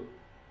do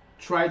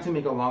try to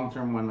make a long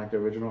term one like the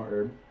original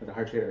herb, like the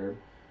heart shaped herb.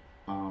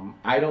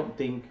 I don't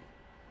think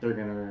they're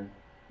gonna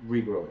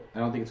regrow it. I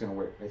don't think it's gonna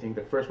work. I think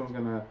the first one's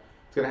gonna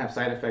have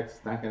side effects.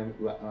 It's not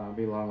gonna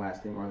be long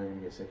lasting, or they're gonna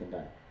get sick and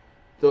die.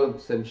 So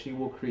then she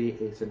will create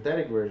a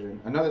synthetic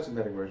version, another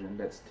synthetic version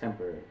that's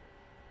temporary,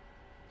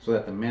 so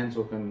that the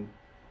mantle can.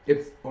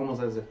 It's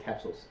almost as if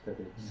capsules that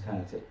they just kind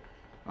of take.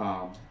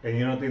 Um, And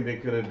you don't think they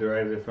could have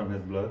derived it from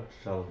his blood,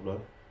 T'Challa's blood?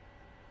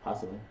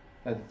 Possibly.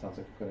 That sounds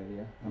like a good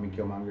idea. I mean,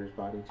 Killmonger's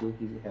body too.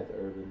 He had the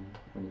herb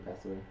when he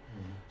passed away.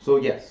 So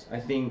yes, I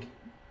think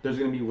there's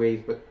gonna be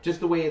ways, but just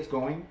the way it's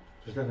going,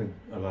 There's definitely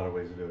a lot of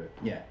ways to do it.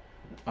 yeah.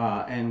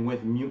 And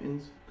with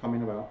mutants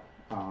coming about,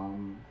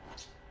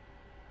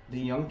 the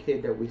young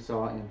kid that we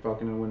saw in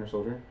Falcon and Winter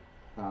Soldier,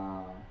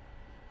 uh,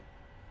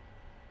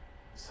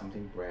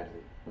 something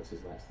Bradley. What's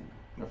his last name?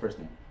 No, first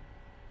name.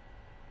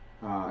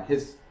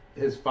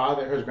 His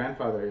father, his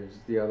grandfather is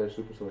the other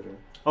super soldier.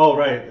 Oh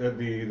right,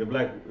 the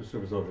black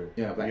super soldier.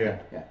 Yeah, Black Yeah.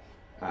 Panther.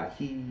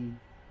 Yeah.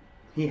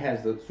 He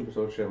has the super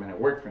soldier serum and it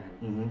worked for him.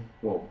 Mm-hmm.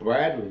 Well,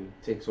 Bradley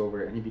takes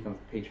over and he becomes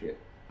the Patriot,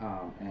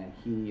 and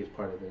he is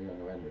part of the Young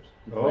Avengers.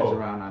 He flies Oh.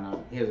 around on a.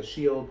 He has a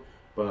shield,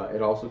 but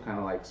it also kind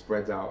of like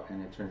spreads out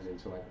and it turns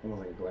into like almost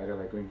like a glider,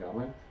 like Green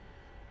Goblin.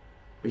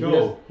 But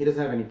No. he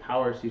doesn't have any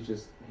powers. He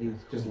just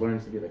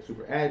learns to be like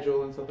super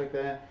agile and stuff like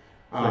that.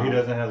 So he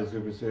doesn't have the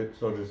super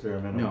soldier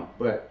serum in him. No,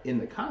 but in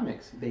the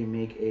comics they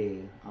make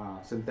a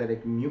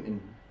synthetic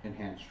mutant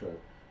enhanced drug,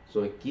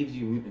 so it gives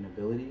you mutant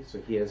abilities. So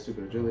he has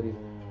super agility.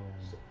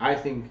 So I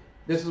think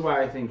this is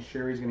why I think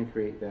Shuri's going to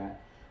create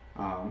that,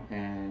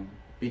 and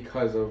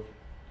because of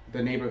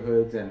the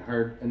neighborhoods and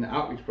her and the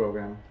outreach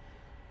program.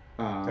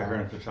 That her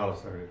and T'Challa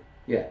started.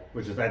 Yeah.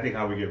 Which is I think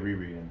how we get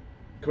Riri in.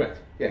 Correct.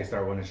 Yeah. They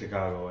start one in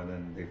Chicago and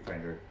then they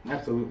find her.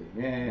 Absolutely.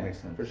 Yeah. Makes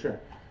sense. For sure.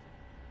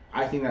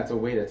 I think that's a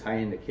way to tie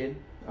in the kid,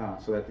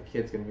 so that the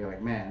kid's gonna be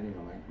like, man, you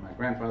know, my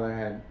grandfather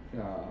had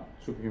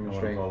superhuman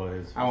strength.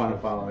 I want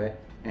to follow it,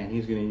 and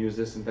he's gonna use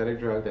this synthetic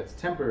drug that's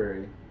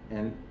temporary.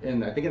 And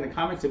I think in the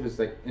comics it was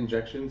like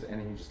injections,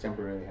 and he just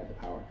temporarily had the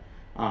power,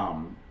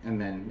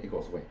 and then it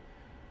goes away.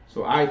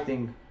 So I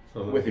think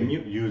So with the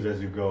use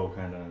as you go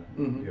kind of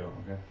Mhm. deal.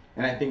 Okay.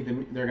 and I think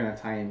they're gonna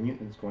tie in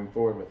mutants going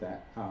forward with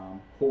that.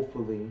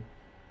 Hopefully,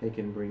 they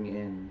can bring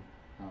in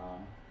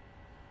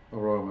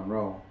Aurora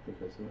Monroe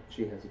because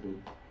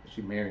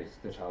she marries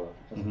T'Challa,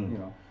 Mhm. you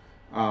know.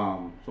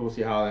 So we'll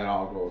see how that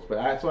all goes. But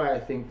that's why I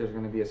think there's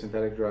going to be a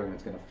synthetic drug and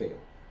it's going to fail,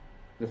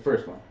 the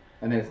first one,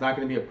 and then it's not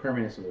going to be a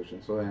permanent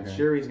solution. So then Okay.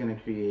 Shuri's going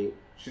to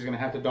she's going to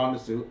have to don the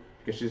suit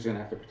because she's going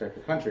to have to protect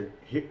the country.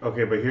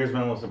 Okay, but here's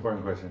my most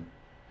important question: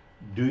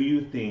 do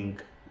you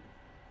think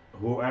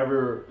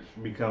whoever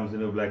becomes the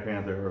new Black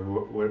Panther or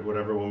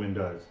whatever woman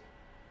does?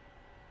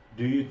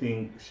 Do you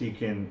think she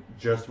can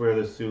just wear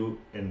the suit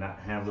and not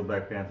have the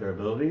Black Panther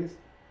abilities?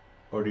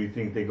 Or do you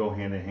think they go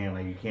hand in hand?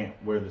 Like you can't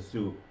wear the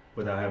suit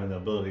without having the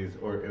abilities,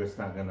 or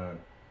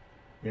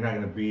you're not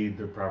gonna be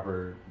the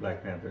proper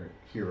Black Panther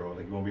hero.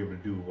 Like you won't be able to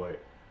do what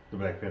the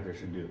Black Panther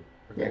should do.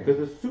 Yeah, because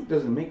the suit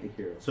doesn't make the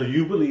hero. So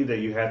you believe that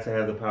you had to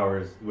have the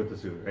powers with the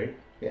suit, right?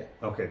 Yeah.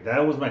 Okay, that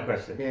was my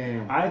question.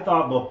 Yeah. I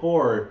thought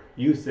before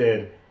you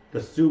said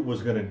the suit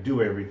was gonna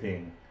do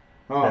everything.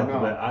 Oh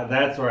no.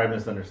 That's where I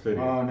misunderstood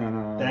you. Oh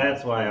no.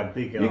 That's why I'm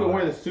thinking. You can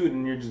wear the suit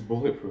and you're just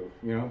bulletproof,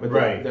 you know. But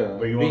right,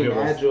 but you won't be being able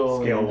to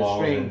agile scale and the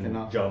walls strength and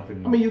all. jump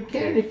and. I mean, you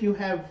can if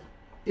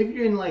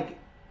you're in like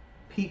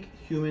peak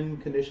human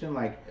condition,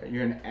 like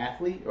you're an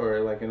athlete or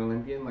like an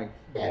Olympian, like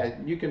yeah,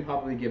 you can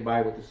probably get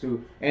by with the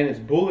suit and it's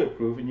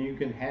bulletproof and you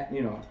can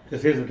you know.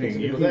 Because here's the thing,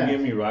 you can give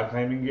ass. me rock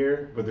climbing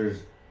gear, but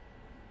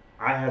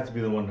I have to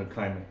be the one to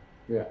climb it.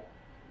 Yeah.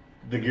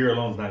 The gear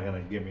alone's not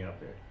gonna get me up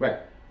there. Right.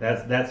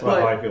 That's how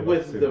I But feel about it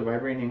with the too.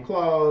 vibranium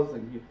claws,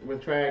 like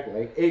with track,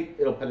 like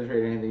it'll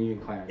penetrate anything you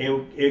can climb.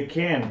 It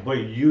can, but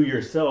you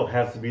yourself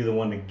have to be the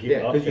one to get Yeah,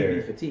 up because you'd be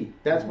there. fatigued.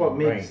 That's what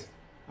Right. makes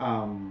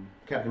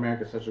Captain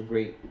America such a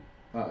great.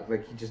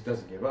 Like he just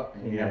doesn't give up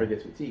and he Yeah. never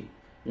gets fatigued.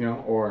 You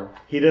know, or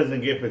He doesn't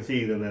get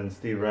fatigued, and then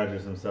Steve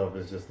Rogers himself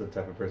is just the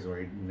type of person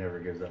where he never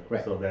gives up.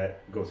 right, So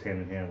that goes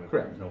hand in hand with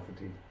correct, no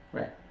fatigue.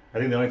 right. I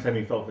think the only time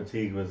he felt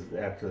fatigue was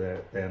after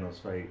that Thanos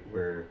fight,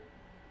 where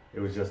it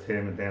was just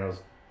him and Thanos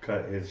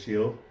cut his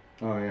shield,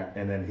 Oh yeah.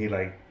 and then he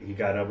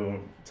got up and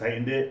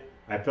tightened it.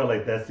 I felt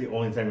like that's the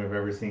only time I've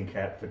ever seen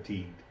Cap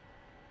fatigued,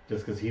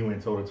 just because he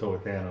went toe to toe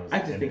with Thanos, I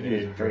just and think he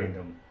was it hurt. drained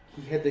him.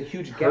 He had the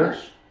huge Hurt,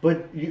 gash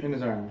but in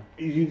his arm.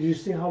 you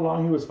see how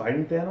long he was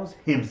fighting Thanos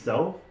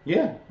himself?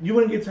 Yeah. You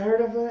wouldn't get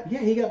tired of that? Yeah,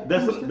 he got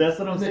That's punched that's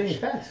what I'm in the saying.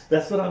 chest.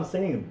 That's what I'm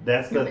saying.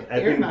 That's He got the the I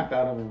air think knocked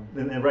out of him.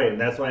 and right, and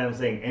that's why I'm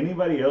saying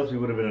anybody else we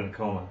would have been in a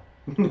coma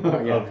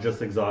Oh, yeah. of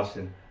just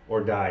exhaustion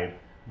or died.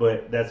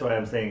 But that's why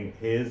I'm saying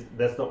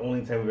that's the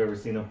only time we've ever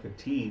seen him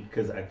fatigued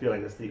because I feel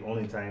like that's the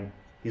only time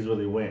he's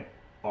really went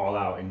all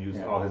out and used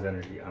Yeah. all his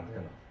energy on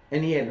Thanos.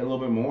 And he had a little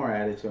bit more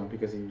added to him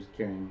because he was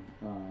carrying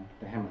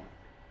the hammer.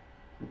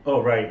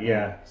 Oh right,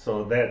 yeah.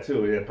 So that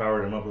too, it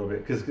powered him up a little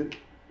bit because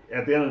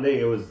at the end of the day,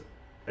 it was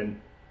an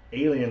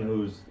alien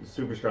who's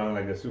super strong,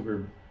 like a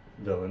super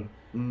villain,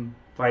 Mm.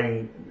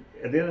 fighting.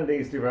 At the end of the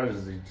day, Steve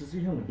Rogers is just a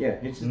human. Yeah,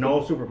 it's just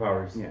No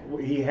superpowers. Yeah.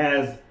 He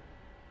has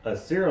a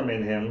serum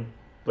in him,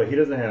 but he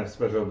doesn't have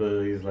special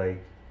abilities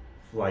like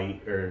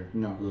flight or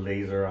No.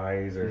 laser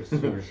eyes or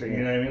super. Yeah. You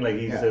know what I mean? Like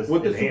he's Yeah. just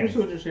What the Super enhanced.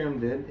 Soldier Serum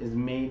did is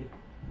made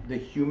the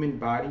human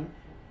body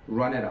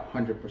run at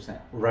 100%.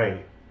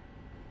 Right.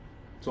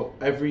 So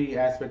every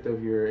aspect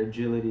of your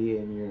agility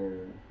and your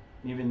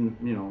even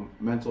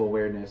mental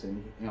awareness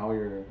and all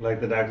your Like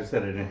the doctor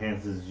said, it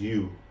enhances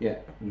you. yeah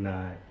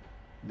Not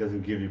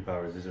doesn't give you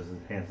powers. It just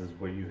enhances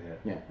what you have.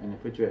 yeah and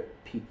it puts you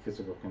at peak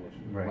physical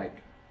condition, Right.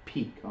 like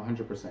peak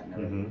 100% and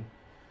everything.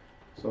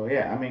 Mm-hmm. So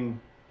yeah, I mean,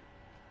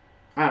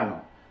 I don't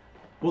know.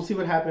 We'll see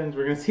what happens.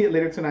 We're gonna see it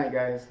later tonight,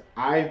 guys.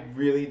 I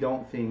really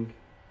don't think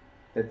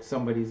that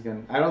somebody's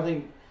gonna. I don't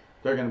think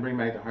they're gonna bring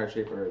back the heart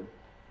shaped herb,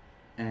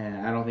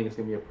 and I don't think it's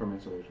gonna be a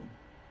permanent solution.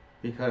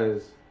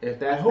 Because if I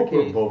that's hope the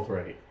we're case, both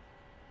right.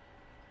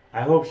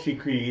 I hope she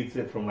creates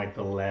it from like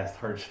the last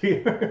heart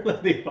shaper.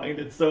 Like they find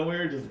it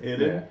somewhere just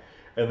hidden,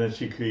 and then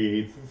she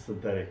creates a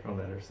synthetic from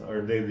that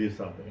or they do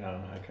something. I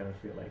don't know. I kind of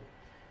feel like,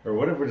 or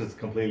what if we're just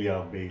completely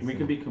off base? we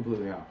could be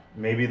completely off.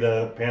 Maybe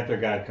the Panther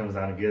God comes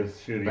down and gives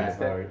Shooty the That's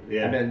power. it.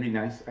 Yeah, And that'd be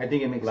nice. I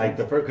think it makes like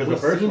sense. because the We've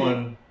first seen it.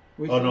 one,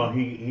 We've oh seen no,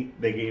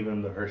 it. they gave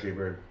him the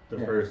Hersheyberg, the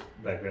Yeah. first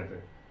Black Panther.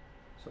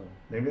 So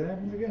maybe that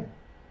happens again.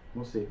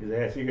 We'll see. Because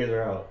yeah, so you guys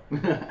are out.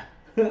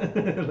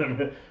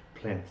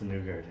 Plant a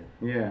new garden.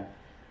 Yeah.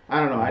 I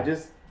don't know.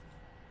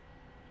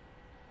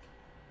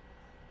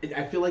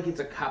 I feel like it's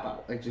a cop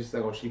out. Like just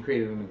like, oh, she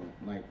created a new one.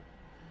 Like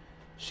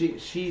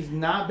she's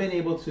not been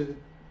able to.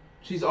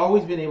 She's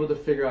always been able to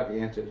figure out the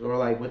answers, or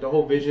like with the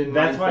whole Vision.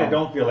 That's why I Stone.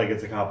 don't feel like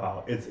it's a cop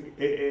out.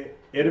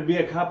 It'd be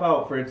a cop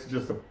out for it to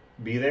just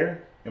be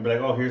there and be like,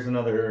 oh, here's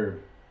another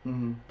herb.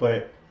 Mm-hmm.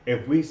 But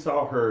if we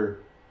saw her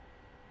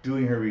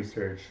doing her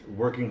research,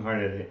 working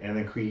hard at it, and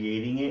then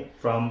creating it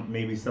from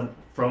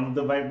from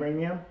the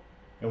vibranium,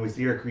 and we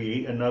see her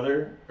create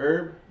another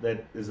herb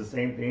that is the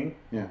same thing,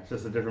 Yeah. it's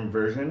just a different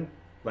version,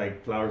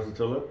 like flowers to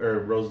tulip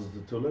or roses to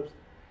tulips,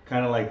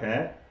 kind of like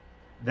that.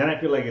 Then I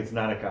feel like it's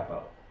not a cop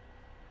out.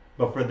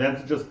 But for them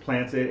to just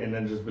plant it and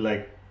then just be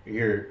like,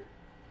 here,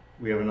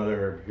 we have another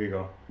herb. Here you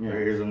go. Yeah. Or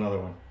here's another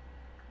one.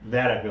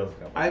 That I feel is a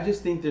cop out. I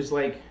just think there's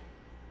like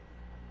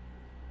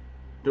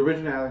the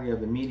originality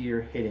of the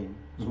meteor hitting.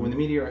 So when the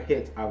meteor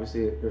hits,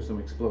 obviously there's some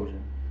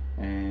explosion,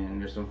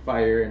 and there's some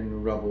fire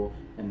and rubble,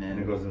 and then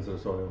And it goes into the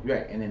soil.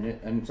 right, and then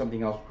and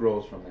something else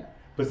grows from that.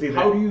 But see,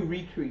 How do you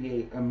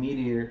recreate a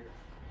meteor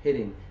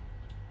hitting?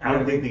 I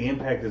don't think the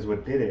impact is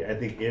what did it. I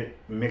think it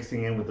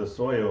mixing in with the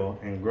soil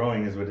and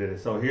growing is what did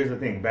it. So here's the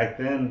thing. Back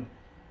then,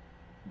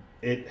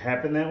 it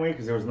happened that way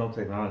because there was no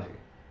technology.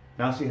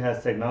 Now she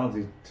has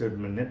technology to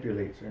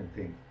manipulate certain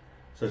things.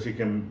 So she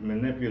can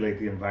manipulate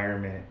the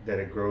environment that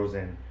it grows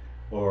in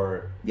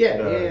or Yeah,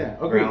 the yeah.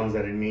 Agreed. grounds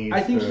that it needs.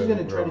 I think she's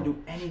gonna try grow. to do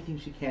anything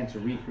she can to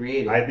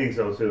recreate it. I think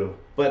so too.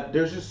 But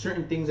there's just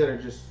certain things that are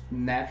just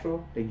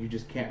natural that you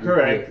just can't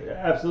Correct. recreate.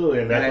 Absolutely.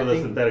 And that's And I where the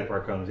think- synthetic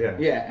part comes. Yeah.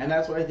 Yeah, and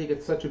that's why I think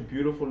it's such a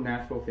beautiful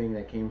natural thing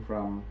that came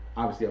from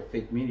obviously a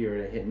fake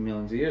meteor that hit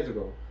millions of years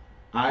ago.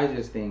 I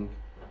just think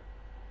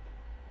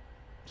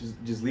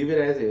just leave it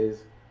as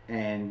is,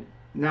 and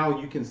now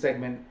you can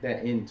segment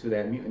that into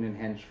that mutant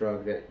enhanced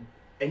drug that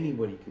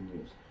anybody can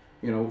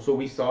use. So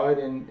we saw it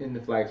in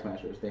the Flag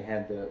Smashers. They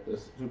had the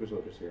Super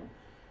Soldier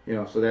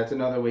Serum. So that's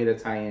another way to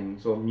tie in.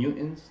 So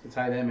mutants, to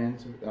tie them in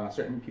to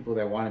certain people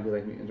that want to be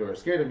like mutants or are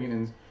scared of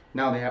mutants.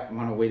 Now they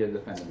want a way to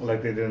defend themselves.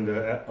 Like they did in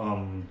the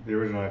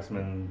original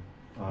X-Men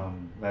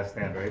Last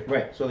Stand, right?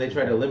 Right. So they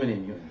try to eliminate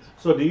mutants.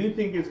 So do you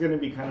think it's going to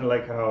be kind of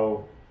like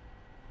how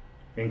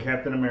in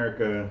Captain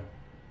America,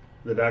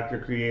 the Doctor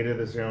created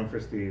the serum for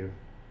Steve,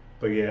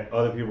 but yet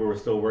other people were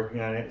still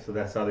working on it. So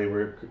that's how they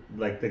were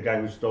like the guy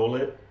who stole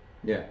it.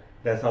 Yeah.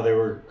 That's how they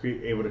were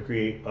able to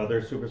create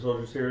other super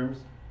soldier serums.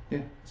 Yeah.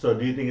 So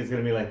do you think it's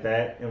gonna be like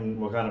that in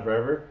Wakanda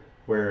Forever,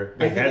 where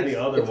I they think had the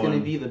other it's one? going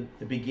to be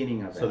the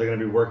beginning of So it. they're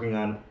gonna be working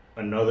on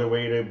another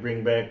way to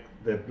bring back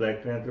the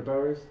Black Panther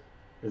powers.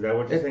 Is that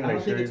what you're saying? I don't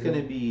Like think it's going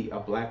to Shuri's be a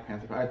Black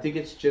Panther. I think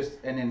it's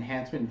just an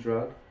enhancement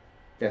drug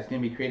that's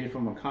going to be created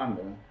from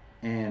Wakanda,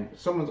 and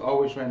someone's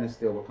always trying to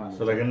steal Wakanda.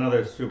 so like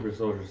another super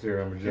soldier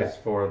serum just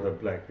Yeah. for the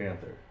Black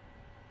Panther.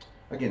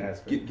 Again,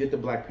 aspect. get the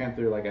Black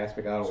Panther like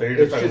aspect out of So it. you're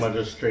just It's talking about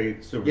just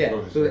straight super yeah,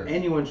 soldier so that serum.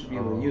 anyone should be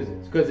able to use it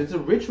Oh. because it's a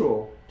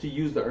ritual to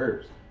use the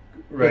herbs.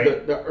 'Cause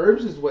Right. The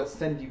herbs is what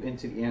send you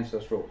into the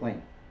ancestral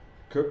plane.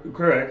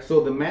 Correct. So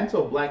the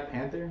mantle of Black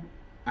Panther,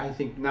 I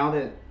think now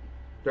that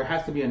there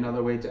has to be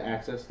another way to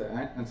access the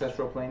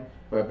ancestral plane,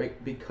 but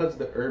because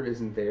the herb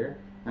isn't there,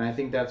 and I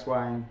think that's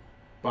why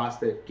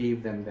Bostic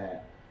gave them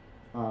that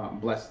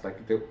blessed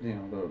like the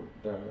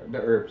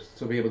herbs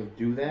to be able to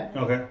do that.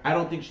 Okay. I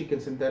don't think she can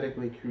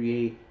synthetically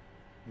create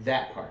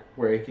that part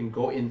where it can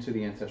go into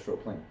the ancestral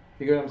plane.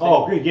 You get what I'm saying?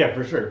 Oh, good. Yeah,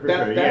 for sure. For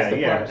sure. That's Yeah, the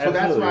yeah. part. So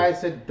that's why I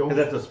said don't.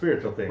 Because that's a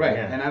spiritual thing. Right,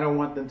 Yeah. and I don't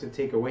want them to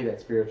take away that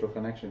spiritual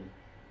connection.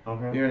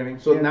 Okay. You know what I mean?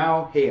 So Yeah.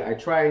 now, hey, I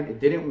tried, it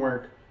didn't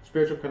work.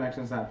 Spiritual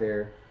connection's not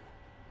there.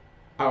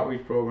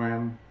 Outreach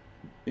program.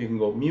 It can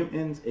go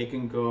mutants. It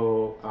can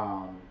go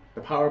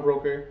the power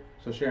broker.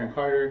 So Sharon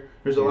Carter.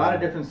 There's a lot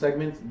of different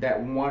segments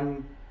that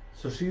one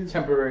So she's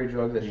temporary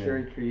drug that Yeah.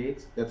 Shuri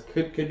creates that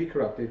could be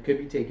corrupted, could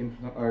be taken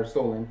from, or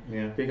stolen.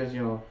 Yeah. Because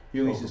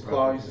Ulysses for Claw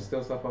profit, used to yeah.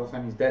 steal stuff all the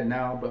time. He's dead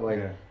now, but like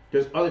Yeah.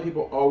 there's other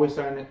people always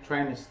trying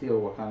to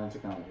steal Wakanda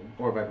technology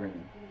or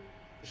vibranium.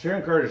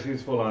 Sharon Carter.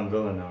 She's full on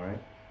villain now, right?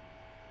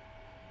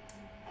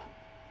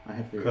 I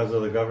have theories. Because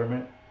of the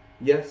government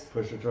Yes.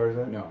 push her towards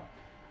that. No.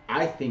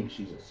 I think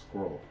she's a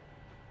scroll.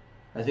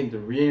 I think the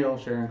real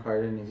Sharon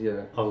Carter needs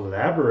to.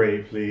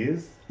 Elaborate,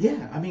 please.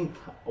 Yeah, I mean,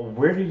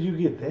 Where did you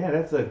get that?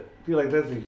 I feel like that's a